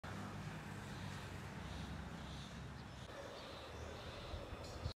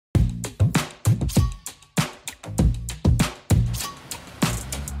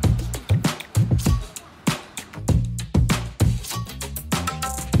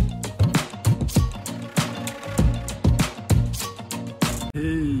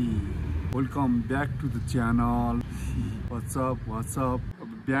Welcome back to the channel. WhatsApp. अब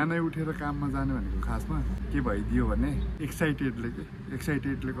बिहानै उठेर काममा जाने भनेको खासमा के भइदियो भने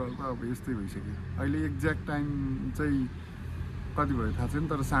एक्साइटेडले गर्दा अब यस्तै भइसक्यो। अहिले एक्ज्याक्ट टाइम चाहिँ कति भयो थाहा छैन,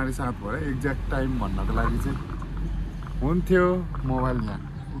 तर 7:30 भयो। एक्ज्याक्ट टाइम भन्नको लागि चाहिँ हुन्थ्यो मोबाइल यहाँ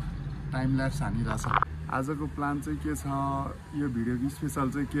टाइम ल्याप्स हानिरहेछ। आजको प्लान चाहिँ के छ, यो भिडियोको स्पेसल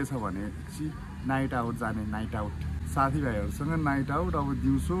चाहिँ के छ भने नाइट आउट जाने, नाइट आउट साथीभाइहरूसँग नाइट आउट। अब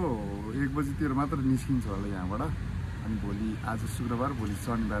दिउँसो 1 बजीतिर मात्र निस्किन्छ होला यहाँबाट। अनि भोलि आज शुक्रबार, भोलि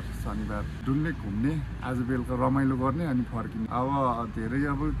शनिबार डुल्ने घुम्ने, आज बेलुका रमाइलो गर्ने अनि फर्किने। अब धेरै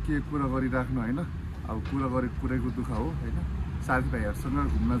अब के कुरा गरिराख्नु होइन, अब कुरा गरेको कुरैको दुःख हो होइन। साथीभाइहरूसँग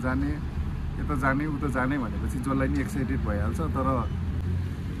घुम्न जाने, यता जाने उता जाने भनेपछि जसलाई नि एक्साइटेड भइहाल्छ। तर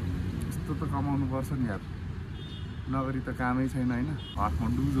यस्तो त कमाउनु पर्छ नि यार, नगरी त कामै छैन होइन।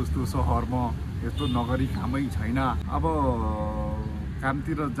 काठमाडौँ जस्तो सहरमा यस्तो नगरी कामै छैन। अब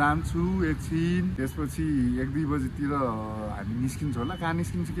कामतिर जान्छु एकछिन, त्यसपछि 1-2 बजीतिर हामी निस्किन्छ होला। कहाँ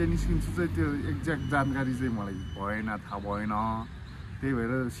निस्किन्छु के निस्किन्छु चाहिँ त्यो एक्ज्याक्ट जानकारी चाहिँ मलाई थाहा भएन। त्यही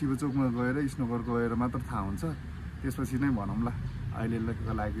भएर शिवचोकमा गएर स्नोकर गएर मात्र थाहा हुन्छ, त्यसपछि नै भनौँ ल।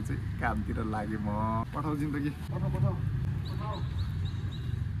 अहिलेको लागि चाहिँ कामतिर लागेँ म। पठाउ जिन्दगी, पठाउ।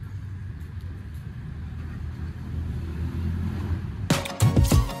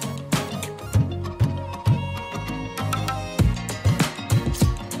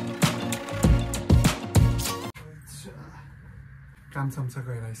 काम सम्सा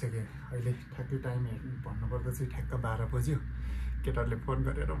गएर आइसकेँ। अहिले ठ्याक्कै टाइम भन्नुपर्दा चाहिँ ठ्याक्क 12 बज्यो। केटाहरूले फोन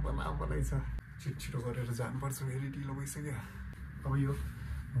गरेर बोलाइ छ, छिटो गरेर जानुपर्छ, फेरि ढिलो भइसक्यो। अब यो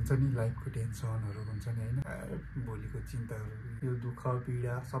हुन्छ नि लाइफको टेन्सनहरू हुन्छ नि होइन, भोलिको चिन्ताहरू, यो दुःख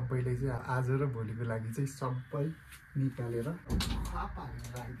पीडा सबैले चाहिँ आज र भोलिको लागि चाहिँ सबै निकालेर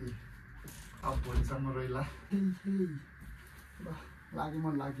राखिदिएँ। अब भोलिसम्म रहिला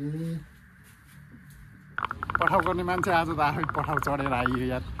लागे। पठाउ गर्ने मान्छे आज त आफै पठाउ चढेर आइयो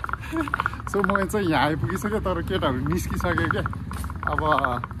यार। सो म चाहिँ यहाँ आइपुगिसक्यो, तर केटाहरू निस्किसक्यो क्या। अब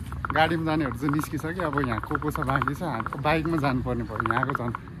गाडीमा जानेहरू चाहिँ निस्किसक्यो। अब यहाँ को छ बाँकी छ, बाइकमा जानुपर्ने भयो। यहाँको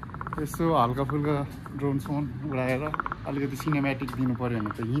झन् यसो हल्का फुल्का ड्रोन सोन उडाएर अलिकति सिनेमेटिक दिनु पऱ्यो भने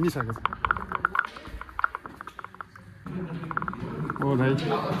त हिँडिसकेको छ। ओ भाइ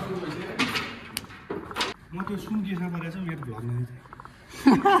म त्यो सुन केसमा परेको छ मेरो भ्लगमा किन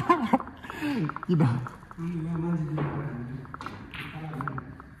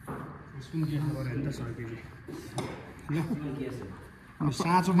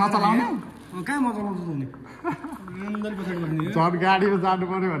साँचो नचलाउने, कहाँ मजा लाउँछ नि झन् गाडीमा जानु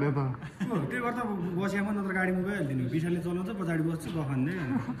पऱ्यो भने त त्यो गर्दा बसियामा नत्र गाडीमा गइहाल्थ्यो नि। विशालले चलाउँछ, पछाडि बस्छु बखान्दै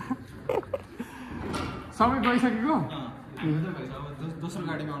सबै गइसकेको। दोस्रो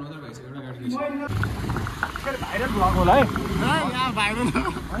गाडीमा आउनु मात्रै भइसक्यो, एउटा गाडी भाइरल भ्लग होला है यहाँ भाइरल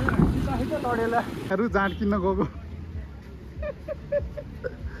जाँड किन्न गएको।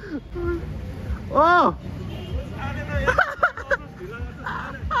 ओ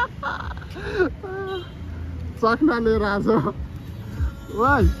चक्ना लिएर आछ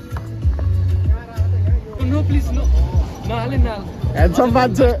नो प्लिज नो नहाले न ह्यान्डसम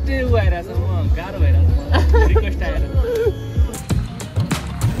मान्छे भइरहेछ, म गाह्रो भइरहेछ रिक्वेस्ट आएर।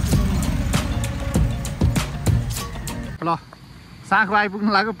 ल साँखो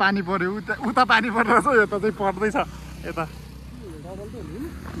आइपुग्नु लाग्यो, पानी पर्यो। उता पानी परिरहेछ, यता चाहिँ पर्दैछ। यता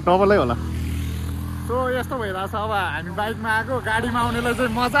डबलै होला। सो यस्तो भइरहेछ। अब हामी बाइकमा आएको, गाडीमा आउनेलाई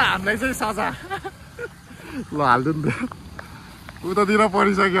चाहिँ मजा, हामीलाई चाहिँ सजा। ल हाल्नु नि त, उतातिर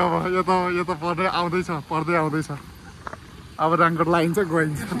परिसक्यो। अब यता पर्दै आउँदैछ। अब राङ्गोट लाइन चाहिँ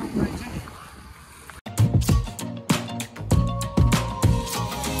गइन्छ।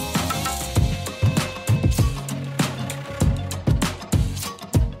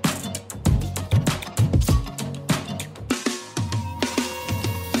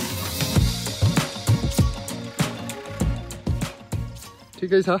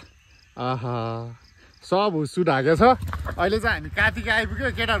 ठिकै छ। आहा सब हुस्सु ढाकेको छ। अहिले चाहिँ हामी कातिका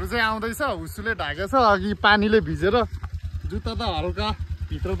आइपुग्यो। केटाहरू चाहिँ आउँदैछ, हुस्सुले ढाकेको छ। अघि पानीले भिजेर जुत्ता त हल्का,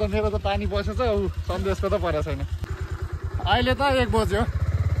 भित्र त मेरो त पानी बसेछ। सन्देशको त परेको छैन। अहिले त 1 बज्यो।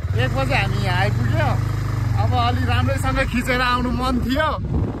 1 बजे हामी यहाँ आइपुग्यो। अब अलि राम्रैसँग खिचेर आउनु मन थियो,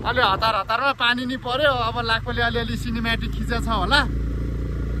 अलि हतारमा पानी नि पर्यो। अब लाखोले अलिअलि सिनेमेटिक खिचेको छ होला,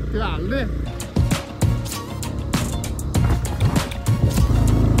 त्यो हाल्ने।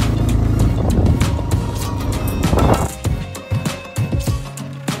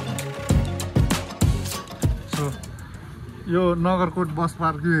 यो नगरकोट बस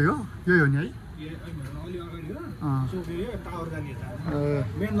पार्क यही हो नि है। अलि अगाडि हो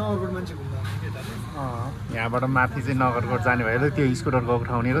यहाँबाट माथि चाहिँ नगरकोट जाने भयो त्यो स्कुटरको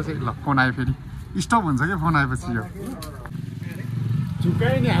उठाउने र चाहिँ ल फोन आयो फेरि स्टप हुन्छ क्या फोन आएपछि यो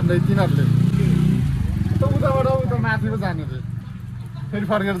झुक्कायो नि हामीलाई तिनीहरूले उताबाट उता माथि पो जाने थिए फेरि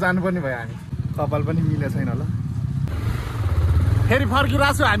फर्केर जानुपर्ने भयो हामी कपाल पनि मिलेको छैन होला फेरि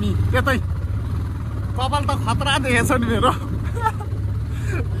फर्किरहेको छु हामी यतै कपाल त खतरा देखेछ नि मेरो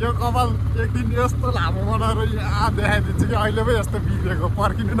यो कपाल एक दिन यस्तो लामो बनाएर यहाँ देखाइदिन्छु कि अहिले पो यस्तो बिग्रेको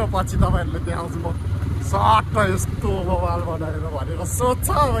पर्खिनु न पछि तपाईँहरूले देखाउँछु म सट्ट यस्तो कपाल बनाएर भनेर सोध्छ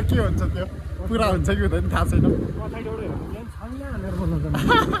अब के हुन्छ त्यो पुरा हुन्छ कि हुँदैन थाहा छैन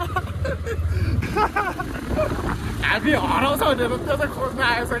हामी हराउँछ भनेर त्यो चाहिँ खोज्न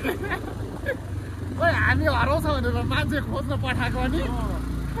आएछ कि खोइ हामी हराउँछ भनेर मान्छे खोज्न पठाएको अनि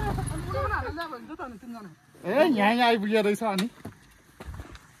ए यहाँ आइपुगेको रहेछ अनि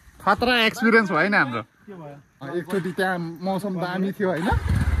खतरा एक्सपिरियन्स भएन हाम्रो एकचोटि त्यहाँ मौसम दामी थियो होइन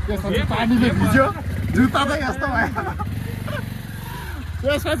त्यसपछि पानीले भिज्यो जुत्ता त यस्तो भयो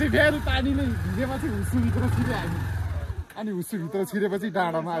त्यसपछि फेरि पानीले भिजेपछि हुस्सुभित्र छिर्यो हामी अनि हुस्सुभित्र छिरेपछि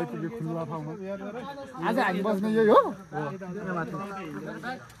डाँडामा आइपुग्यो खुल्ला ठाउँमा आज हामी बस्ने यही हो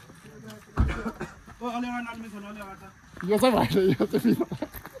यो चाहिँ भएर यो चाहिँ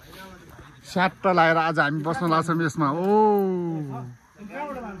स्याट्ट लगाएर आज हामी बस्न लाग्छौँ यसमा ओ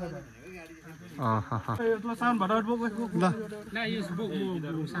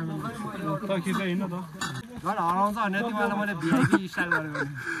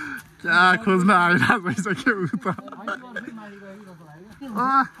क्या खोज्न आइरहेको भइसक्यो उ त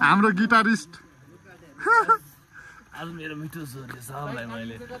हाम्रो गिटारिस्ट आज मेरो मिठो स्वरले सबलाई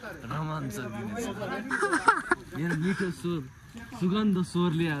मैले रोमाञ्चक दिनेछु मेरो मिठो स्वर सुगन्ध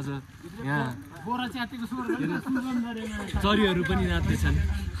स्वरले आज यहाँ चरीहरू पनि नाच्दैछन्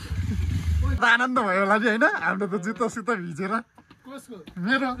आनन्द भयो होला नि होइन हाम्रो त जुत्ता सुत्ता भिजेर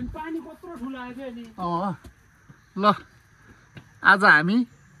मेरो ल आज हामी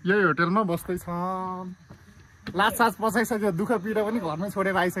यही होटेलमा बस्दैछौँ लाजसाज पचाइसक्यो दुःख पीडा पनि घरमै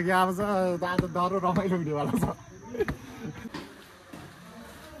छोडेर आइसक्यो अब चाहिँ आज डह्रो रमाइलो हुनेवाला छ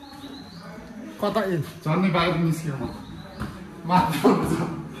कता ए झन्नै बाहिर निस्क्यो म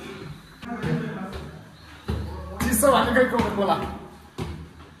चिसो भनेकै कोला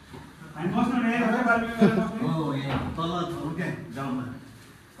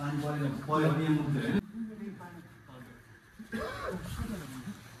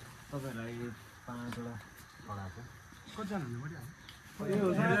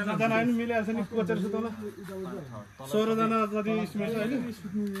मिलिहाल्छ नि कोचेर सुताउला 16 जना जति स्मेट होइन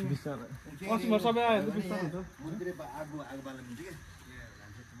कस्टमर सबै आयो भने बिस्तार हुन्छ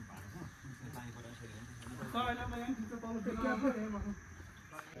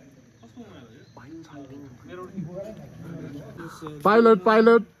पाइलट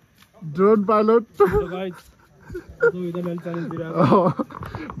पाइलट ड्रोन पाइलट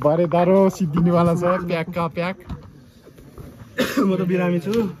भरे दारो सिद्धिनेवाला छ प्याकका प्याक म त बिरामी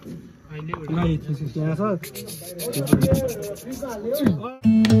छु यहाँ छ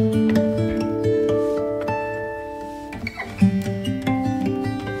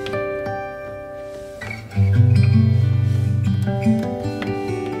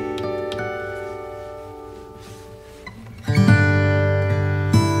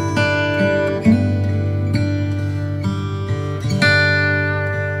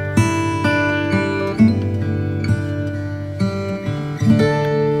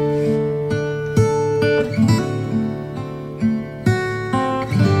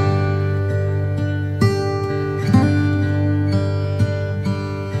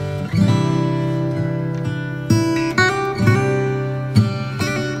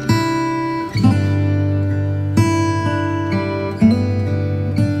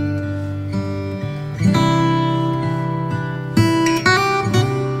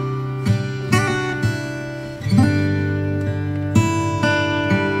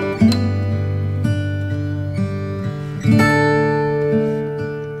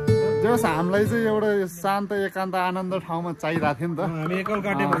हामीलाई चाहिँ एउटा शान्त एकान्त आनन्द ठाउँमा चाहिरहेको थियो नि त हामी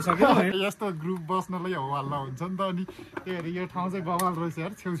एकलकाटे भइसक्यो यस्तो ग्रुप बस्नलाई हल्ला हुन्छ नि त अनि त्यही भएर यो ठाउँ चाहिँ बवाल रहेछ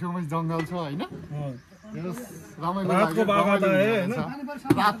यार छेउछेउमै जङ्गल छ होइन रातको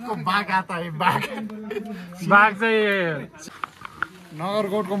बाघ चाहिँ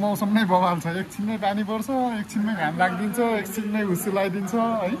नगरकोटको मौसम नै बवाल छ एकछिनमै पानी पर्छ एकछिनमै घाम लागिदिन्छ एकछिनमै हुस्सु लगाइदिन्छ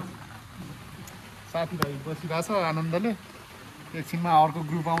है साथीभाइ बसिरहेछ आनन्दले एकछिनमा अर्को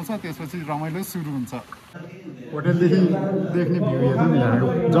ग्रुप आउँछ त्यसपछि रमाइलो सुरु हुन्छ होटेलदेखि देख्ने भ्यू हेर्नु नि यहाँको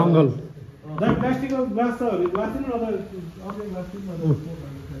जङ्गल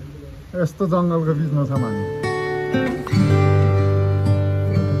यस्तो जङ्गलको बिचमा छौँ हामी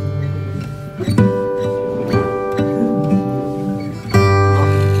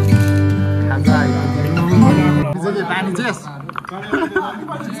पानी चेस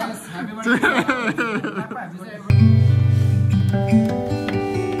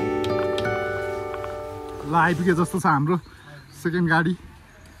ल आइपुगे जस्तो छ हाम्रो सेकेन्ड गाडी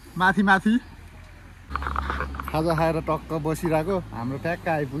माथि माथि खाजा खाएर टक्क बसिरहेको हाम्रो ट्याक्क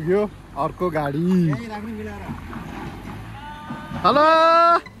आइपुग्यो अर्को गाडी hello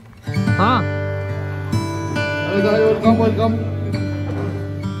welcome welcome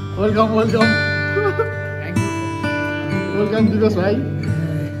welcome welcome welcome दिवस भाइ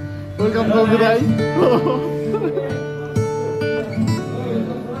वेलकम रवि भाइ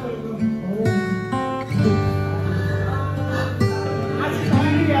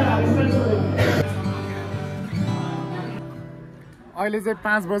अहिले चाहिँ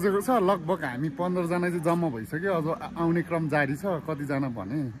 5 बजेको छ लगभग हामी 15 जना चाहिँ जम्मा भइसक्यो अझ आउने क्रम जारी छ कतिजना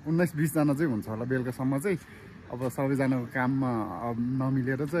भने 19-20 जना चाहिँ हुन्छ होला बेलुकासम्म चाहिँ अब सबैजनाको काममा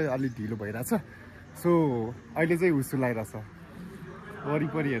नमिलेर चाहिँ अलिक ढिलो भइरहेछ सो अहिले चाहिँ हुसु लगाइरहेछ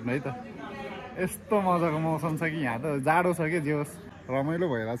वरिपरि हेर्नु है त यस्तो मजाको मौसम छ कि यहाँ त जाडो छ कि जे होस् रमाइलो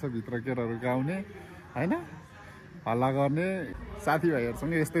भइरहेछ भित्र केटाहरू गाउने होइन हल्ला गर्ने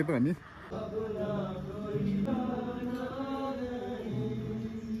साथीभाइहरूसँग यस्तै त हो नि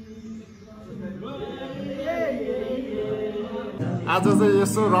आज चाहिँ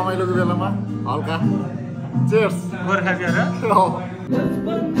यसो रमाइलोको बेलामा हल्का चेयर्स गोर्खा बिहार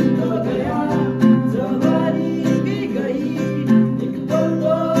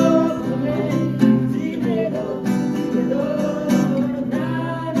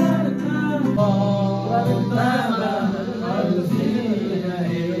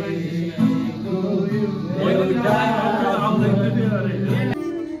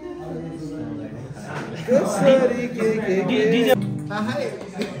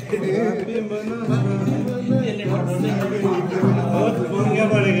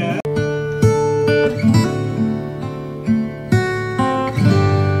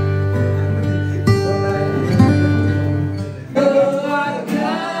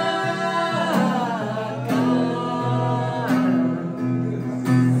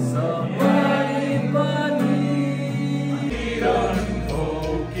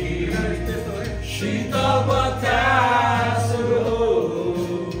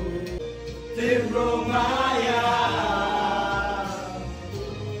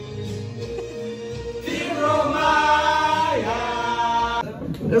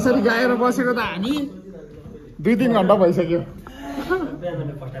यसरी गाएर बसेको त हामी 2-3 घण्टा भइसक्यो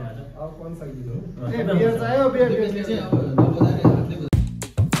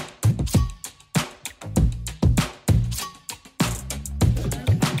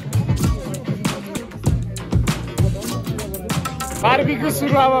बार्बिक्यू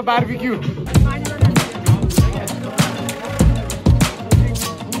सुरु अब बार्बिक्यू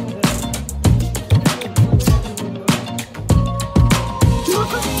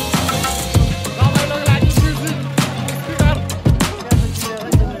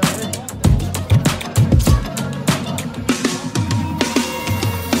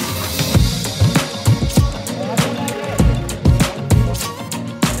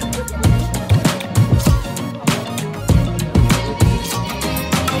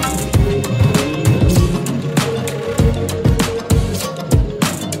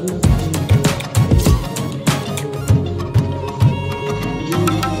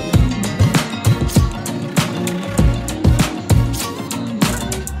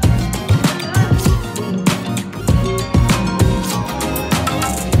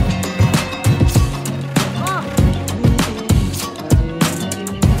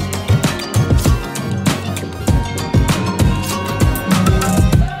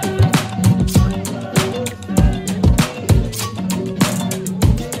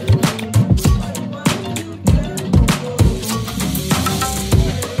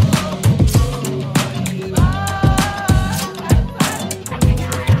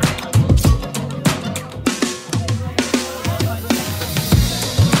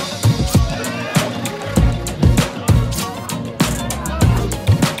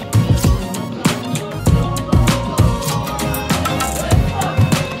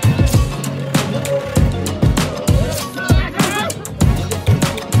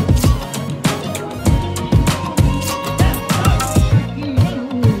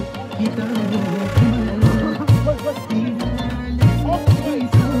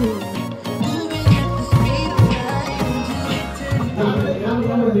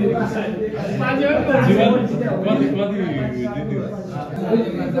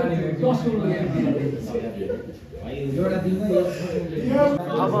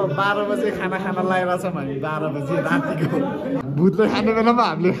अब 12 बजे खाना खान लागिरहेछ हामी 12 बजे रातिको भूतले खाने बेलामा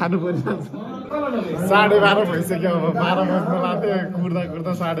हामीले खानु परिरहेछ 12:30 भइसक्यो अब 12 बज्न लाग्यो कुर्दा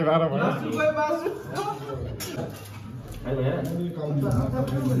कुर्दा 12:30 भयो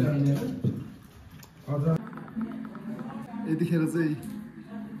यतिखेर चाहिँ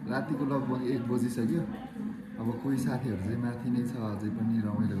रातिको लगभग 1 बजिसक्यो अब कोही साथीहरू चाहिँ माथि नै छ अझै पनि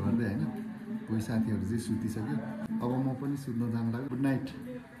रमाइलो गर्दै हैन कोही साथीहरू चाहिँ सुतिसक्यो अब म पनि सुत्न जान लाग्यो good night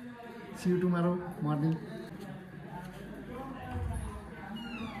C you tomorrow morning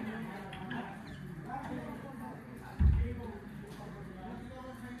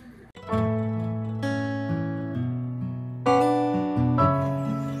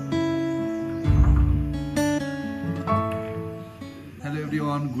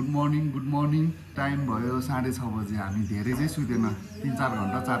good morning time भयो 6:30 बजे हामी धेरै चाहिँ सुतेन 3-4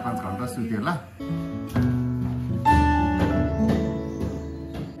 घण्टा 4-5 घण्टा सुत्यो होला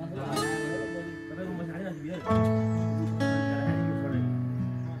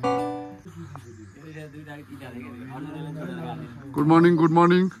गुड मर्निङ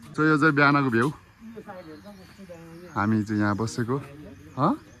चाहिँ यो चाहिँ बिहानको भ्यू हामी चाहिँ यहाँ बसेको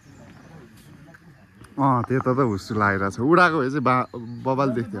त्यता त हुस्सु लागिरहेको छ उडाएको भए चाहिँ बबाल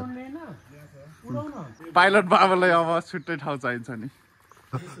देख्थ्यो पाइलट बाबालाई अब छुट्टै ठाउँ चाहिन्छ नि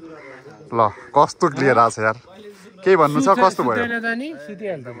ल कस्तो क्लियर आछ यार के भन्नु छ कस्तो भयो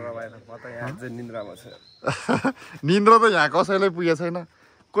निन्द्रा त यहाँ कसैलाई पुगेको छैन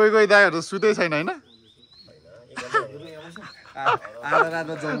कोही दाइहरू सुतै छैन हैन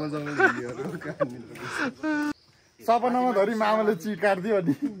सपनामा धरि मामाले चिट काट्दियो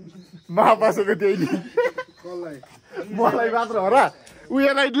नि मा बसेको त्यही नि मलाई मात्र हो र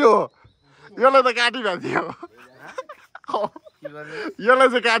उयोलाई दियो यसलाई त काटी भ्याइदियो यसलाई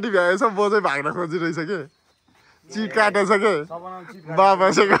चाहिँ काटी भ्याएछ म चाहिँ भाग्न खोजिरहेछ के चिट काटेछ के बा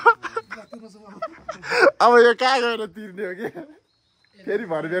बसेको अब यो कहाँ गएर तिर्ने हो कि फेरि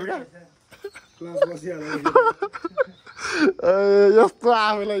भरे बेलुका यस्तो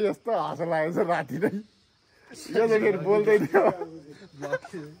आफूलाई यस्तो हाँसो लागेको छ राति नै यो चाहिँ फेरि बोल्दै थियो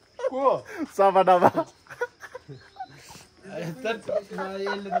सपनामा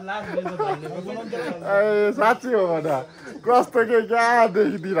साँच्ची हो भन कस्तो के क्या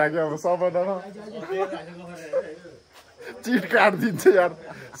देखिदिइराख्यो अब सपनामा चिट काटिदिन्छ यार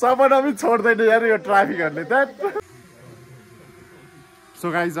सपना पनि छोड्दैन यार यो ट्राफिकहरूले त सो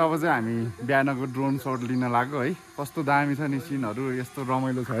गाइज अब चाहिँ हामी बिहानको ड्रोन सट लिन लाग्यो है कस्तो दामी छ नि सिनहरू यस्तो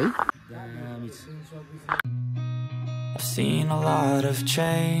रमाइलो छ है I've seen a lot of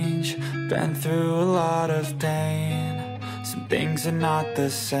change, been through a lot of pain. Some things are not the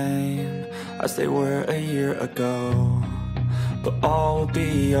same as they were a year ago, but all will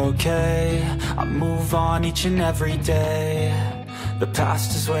be okay. I move on each and every day. The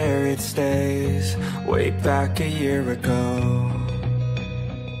past is where it stays, way back a year ago.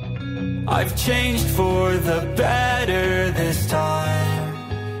 I've changed for the better this time.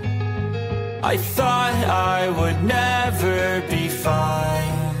 I thought I would never be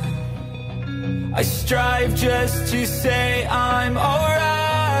fine. I strive just to say I'm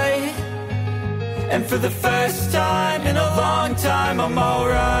alright, and for the first time in a long time I'm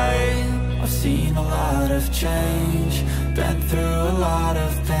alright. I've seen a lot of change, been through a lot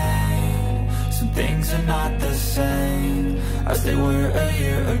of pain. Some things are not the same as they were a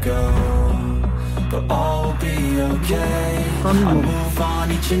year ago, but all will be okay. I move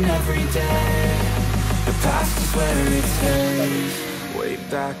on each and every day. The past is where it stays, way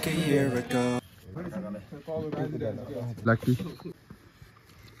back a year ago. Lucky.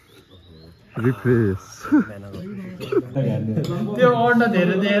 Refresh. त्यो order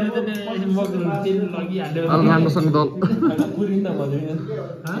धेरै धेरै त मगल तेल लगिहाल्यो all राम्रोसँग दल पुरिन भन्दैन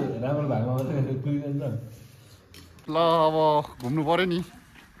राम्रो भागमा मात्रै पुरिन त ल अब घुम्नु पर्यो नि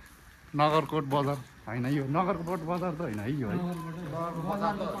नगरकोट बजार हैन यो नगरकोट बजार त हैन है यो है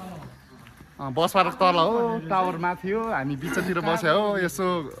बस पार्क तल हो टावर माथि हो हामी बिचतिर बस्या हो यसो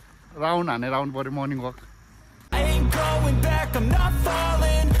राउन्ड हानेर आउनु पर्यो morning walk I ain't going back, I'm not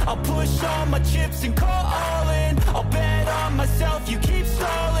falling. I'll push all my chips and call all in. I'll bet on myself, you keep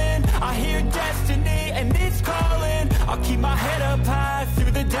stalling. I hear destiny and it's calling. I'll keep my head up high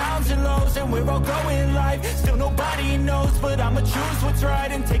through the downs and lows, and we're all going life. Still nobody knows, but I'ma choose what's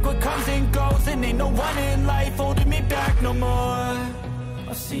right and take what comes and goes. And ain't no one in life holding me back no more.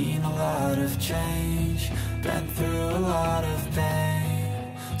 I've seen a lot of change, been through a lot of pain.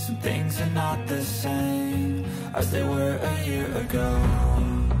 Some things are not the same as they were a year ago,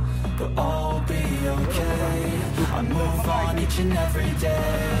 but all will be okay. I move on each and every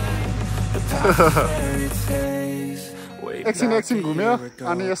day. The past is where it stays. Way back एकछिन a घुम्यो year ago.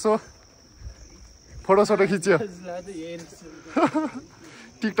 अनि यसो फोटोसोटो खिच्यो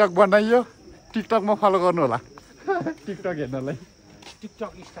TikTok बनाइयो टिकटकमा follow गर्नु होला TikTok हेर्नलाई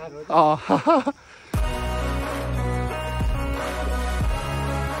TikTok star हो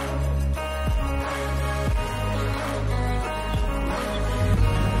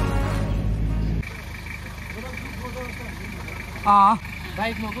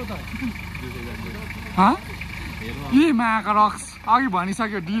बाइकमा को त यी माका रक्स अघि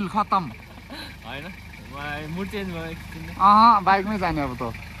भनिसक्यो डिल खत्तम होइन मुड चेन्ज भयो एकछिन बाइकमै जाने अब त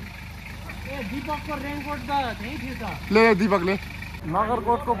ए दीपकको रेनकोट त त्यही थियो त ले दीपकले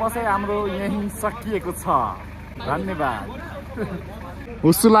नगरकोटको बसाइ हाम्रो यही सकिएको छ धन्यवाद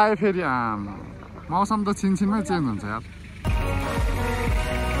हुस्सु लाग्यो फेरि मौसम त छिनछिनमै चेन्ज हुन्छ यार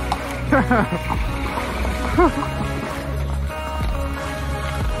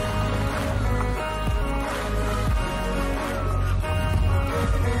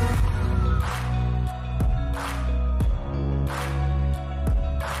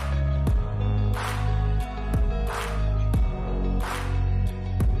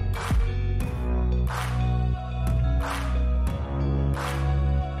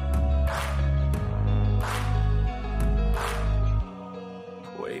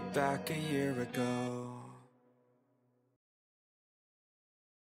Back a year ago,